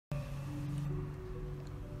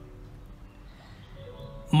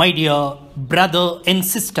My dear brother and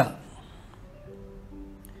sister,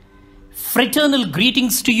 fraternal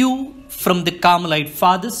greetings to you from the Carmelite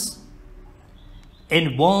Fathers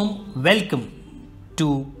and warm welcome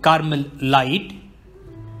to CARMELITE,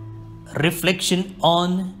 reflection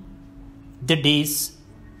on the day's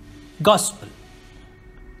Gospel.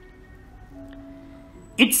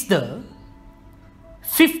 It's the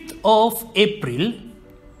 5th of April,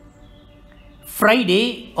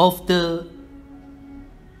 Friday of the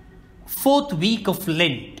 4th week of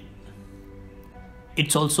Lent.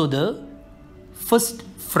 It's also the first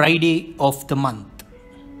Friday of the month.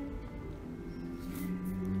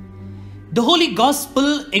 The Holy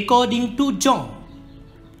Gospel according to John,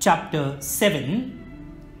 chapter 7,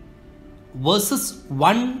 verses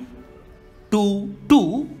 1 to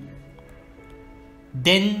 2,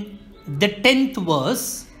 then the 10th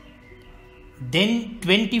verse, then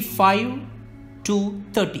 25 to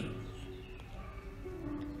 30.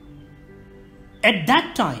 At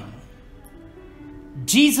that time,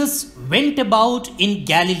 Jesus went about in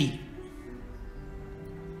Galilee.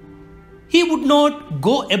 He would not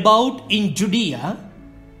go about in Judea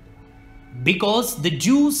because the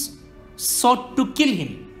Jews sought to kill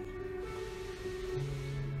him.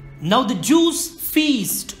 Now the Jews'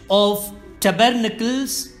 feast of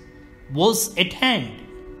tabernacles was at hand.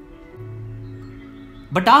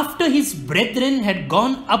 But after his brethren had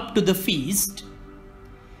gone up to the feast,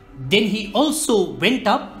 then he also went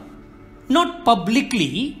up, not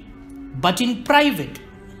publicly, but in private.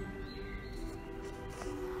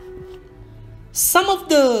 Some of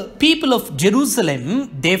the people of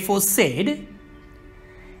Jerusalem therefore said,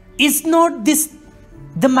 "Is not this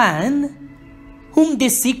the man whom they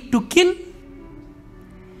seek to kill?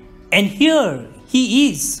 And here he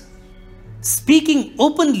is, speaking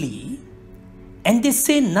openly, and they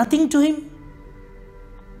say nothing to him?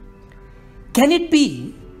 Can it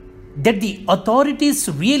be that the authorities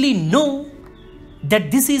really know that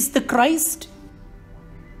this is the Christ?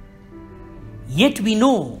 Yet we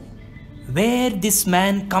know where this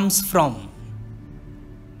man comes from.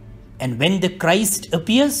 And when the Christ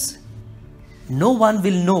appears, no one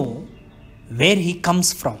will know where he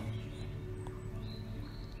comes from."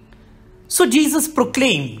 So Jesus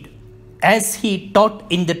proclaimed, as he taught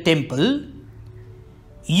in the temple,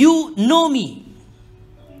 "You know me,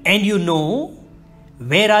 and you know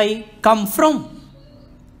where I come from.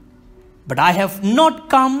 But I have not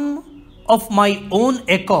come of my own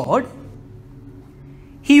accord.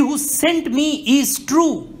 He who sent me is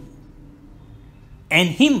true,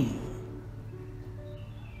 and him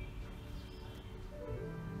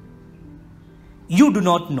you do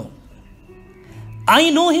not know. I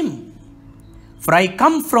know him, for I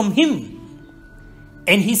come from him,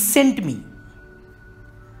 and he sent me."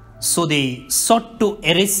 So they sought to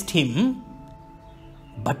arrest him,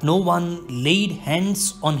 but no one laid hands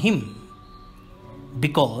on him,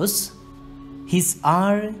 because his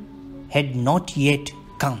hour had not yet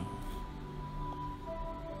come.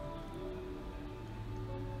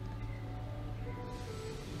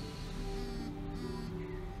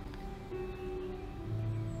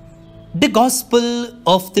 The Gospel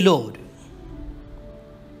of the Lord.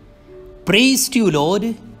 Praise to you, Lord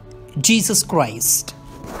Jesus Christ.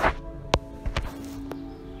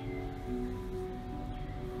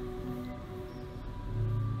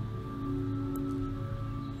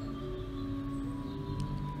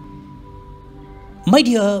 My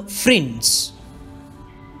dear friends,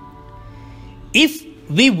 if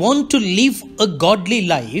we want to live a godly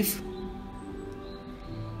life,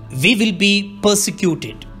 we will be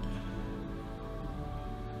persecuted.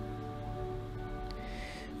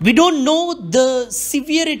 We don't know the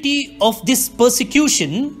severity of this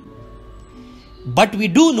persecution, but we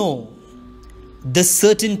do know the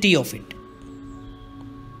certainty of it.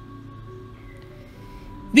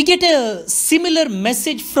 We get a similar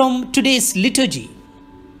message from today's liturgy.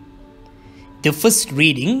 The first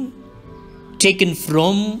reading, taken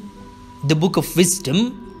from the Book of Wisdom,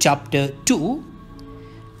 chapter 2,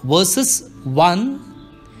 verses 1,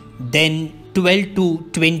 then 12 to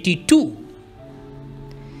 22,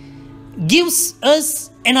 gives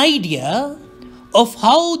us an idea of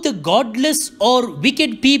how the godless or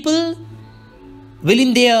wicked people will,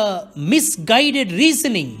 in their misguided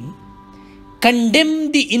reasoning,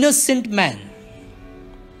 condemn the innocent man.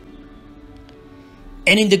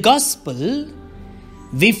 And in the Gospel,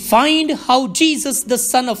 we find how Jesus, the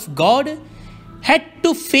Son of God, had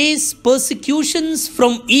to face persecutions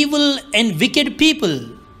from evil and wicked people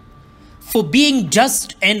for being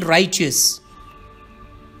just and righteous.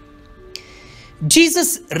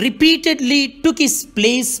 Jesus repeatedly took his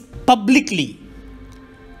place publicly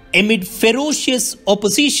amid ferocious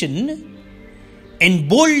opposition and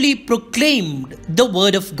boldly proclaimed the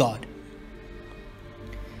word of God.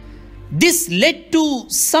 This led to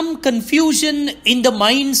some confusion in the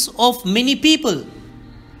minds of many people.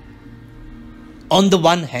 On the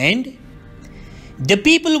one hand, the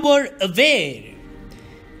people were aware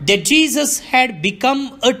that Jesus had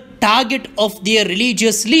become a target of their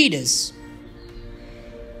religious leaders,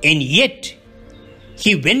 and yet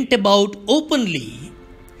he went about openly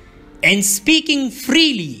and speaking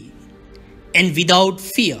freely and without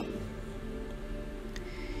fear.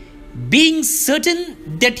 Being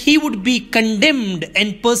certain that he would be condemned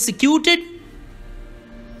and persecuted,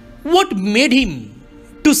 what made him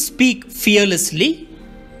to speak fearlessly?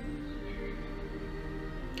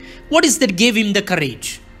 What is that gave him the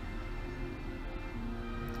courage?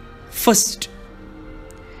 First,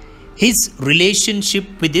 his relationship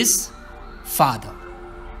with his Father.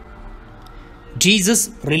 Jesus'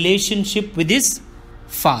 relationship with his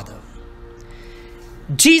Father.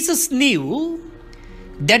 Jesus knew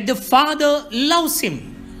that the Father loves him.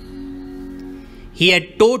 He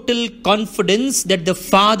had total confidence that the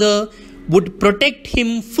Father would protect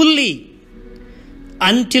him fully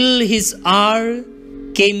until his hour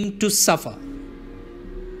came to suffer.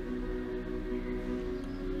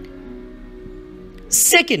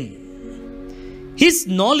 Second, his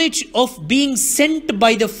knowledge of being sent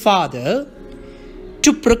by the Father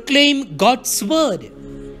to proclaim God's word.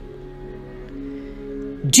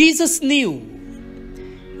 Jesus knew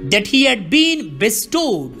that he had been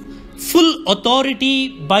bestowed full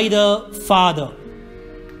authority by the Father.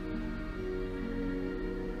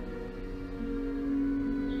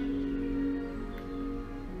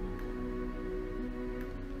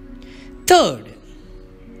 Third,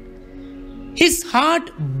 his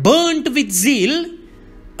heart burnt with zeal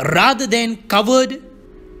rather than covered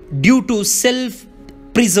due to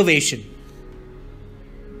self-preservation.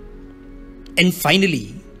 And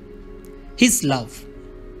finally, his love.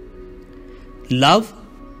 Love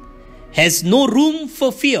has no room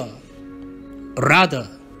for fear. Rather,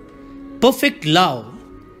 perfect love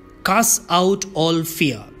casts out all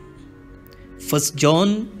fear. 1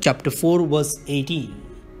 John chapter 4 verse 18.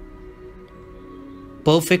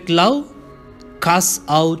 Perfect love casts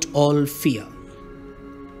out all fear.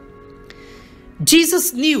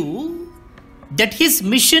 Jesus knew that his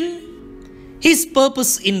mission, his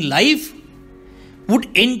purpose in life would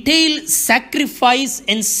entail sacrifice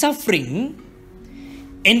and suffering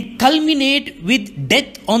and culminate with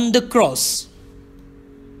death on the cross.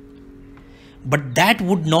 But that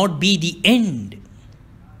would not be the end.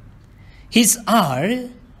 His hour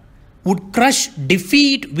would crush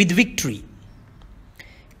defeat with victory,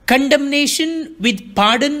 condemnation with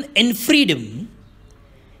pardon and freedom,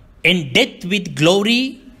 and death with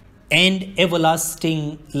glory and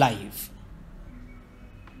everlasting life.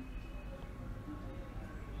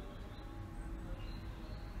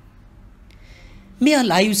 May our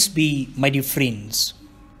lives be, my dear friends,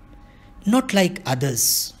 not like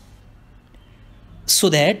others, so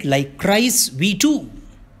that, like Christ, we too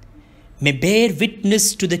may bear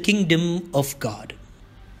witness to the kingdom of God.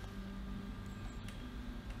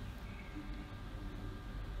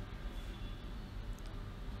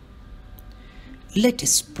 Let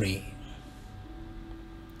us pray.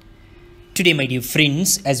 Today, my dear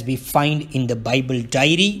friends, as we find in the Bible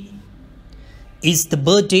diary, is the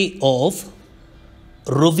birthday of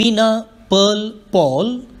Rovina Pearl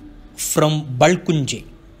Paul from Balkunje,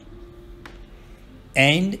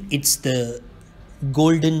 and it's the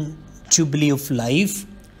golden jubilee of life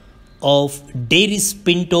of Darius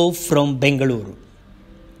Pinto from Bangalore.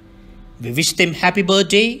 We wish them happy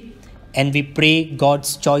birthday and we pray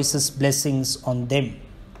God's choicest blessings on them.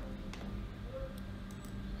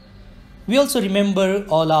 We also remember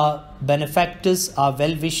all our benefactors, our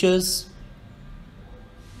well-wishers,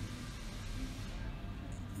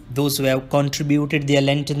 those who have contributed their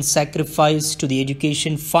Lenten sacrifice to the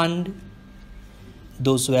education fund,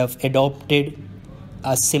 those who have adopted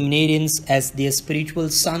our seminarians as their spiritual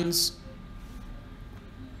sons,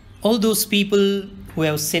 all those people who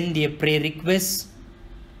have sent their prayer requests,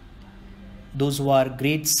 those who are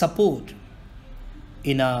great support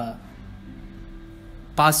in our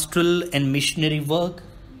pastoral and missionary work,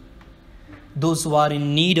 those who are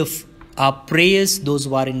in need of our prayers, those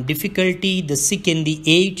who are in difficulty, the sick and the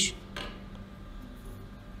aged.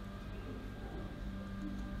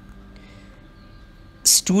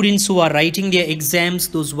 Students who are writing their exams,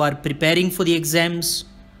 those who are preparing for the exams.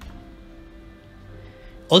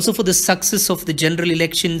 Also for the success of the general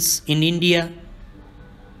elections in India.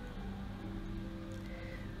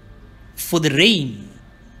 For the rain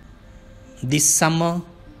this summer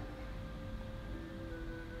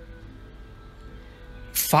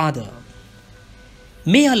Father,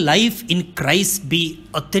 may our life in Christ be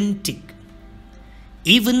authentic,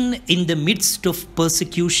 even in the midst of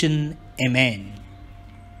persecution. Amen.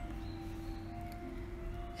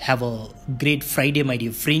 Have a great Friday, my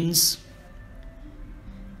dear friends.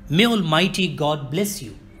 May Almighty God bless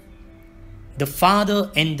you, the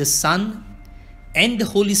Father and the Son and the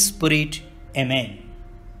Holy Spirit. Amen.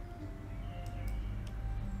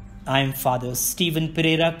 I am Father Stephen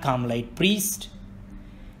Pereira, Carmelite priest,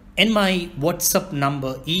 and my WhatsApp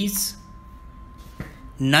number is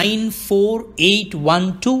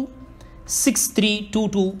 94812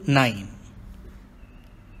 63229.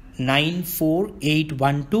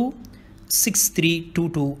 94812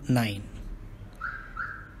 63229.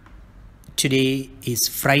 Today is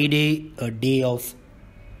Friday, a day of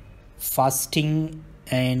fasting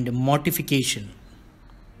and mortification.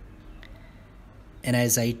 And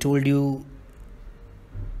as I told you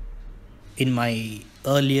in my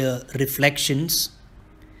earlier reflections,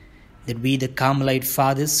 that we, the Carmelite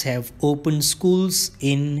fathers, have opened schools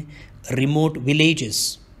in remote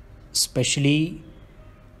villages, especially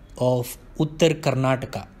of Uttar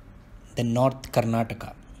Karnataka, the North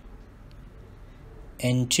Karnataka.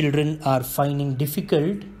 And children are finding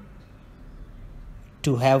difficult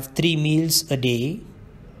to have 3 meals a day.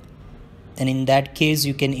 And in that case,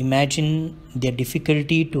 you can imagine their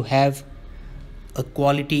difficulty to have a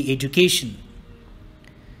quality education.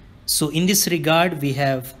 So in this regard, we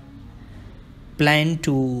have planned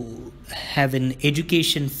to have an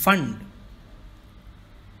education fund.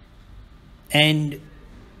 And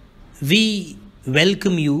we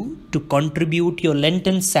welcome you to contribute your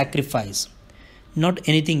Lenten sacrifice. Not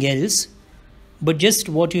anything else, but just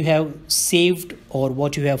what you have saved or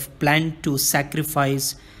what you have planned to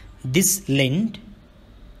sacrifice this Lent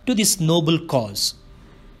to this noble cause,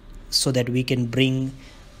 so that we can bring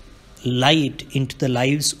light into the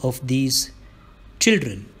lives of these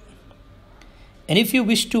children. And if you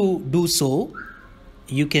wish to do so,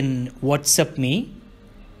 you can WhatsApp me,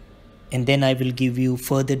 and then I will give you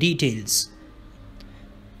further details.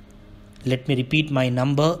 Let me repeat my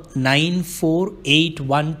number,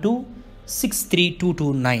 94812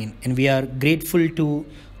 63229. And we are grateful to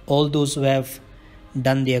all those who have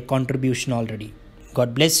done their contribution already.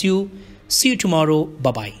 God bless you. See you tomorrow.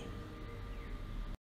 Bye-bye.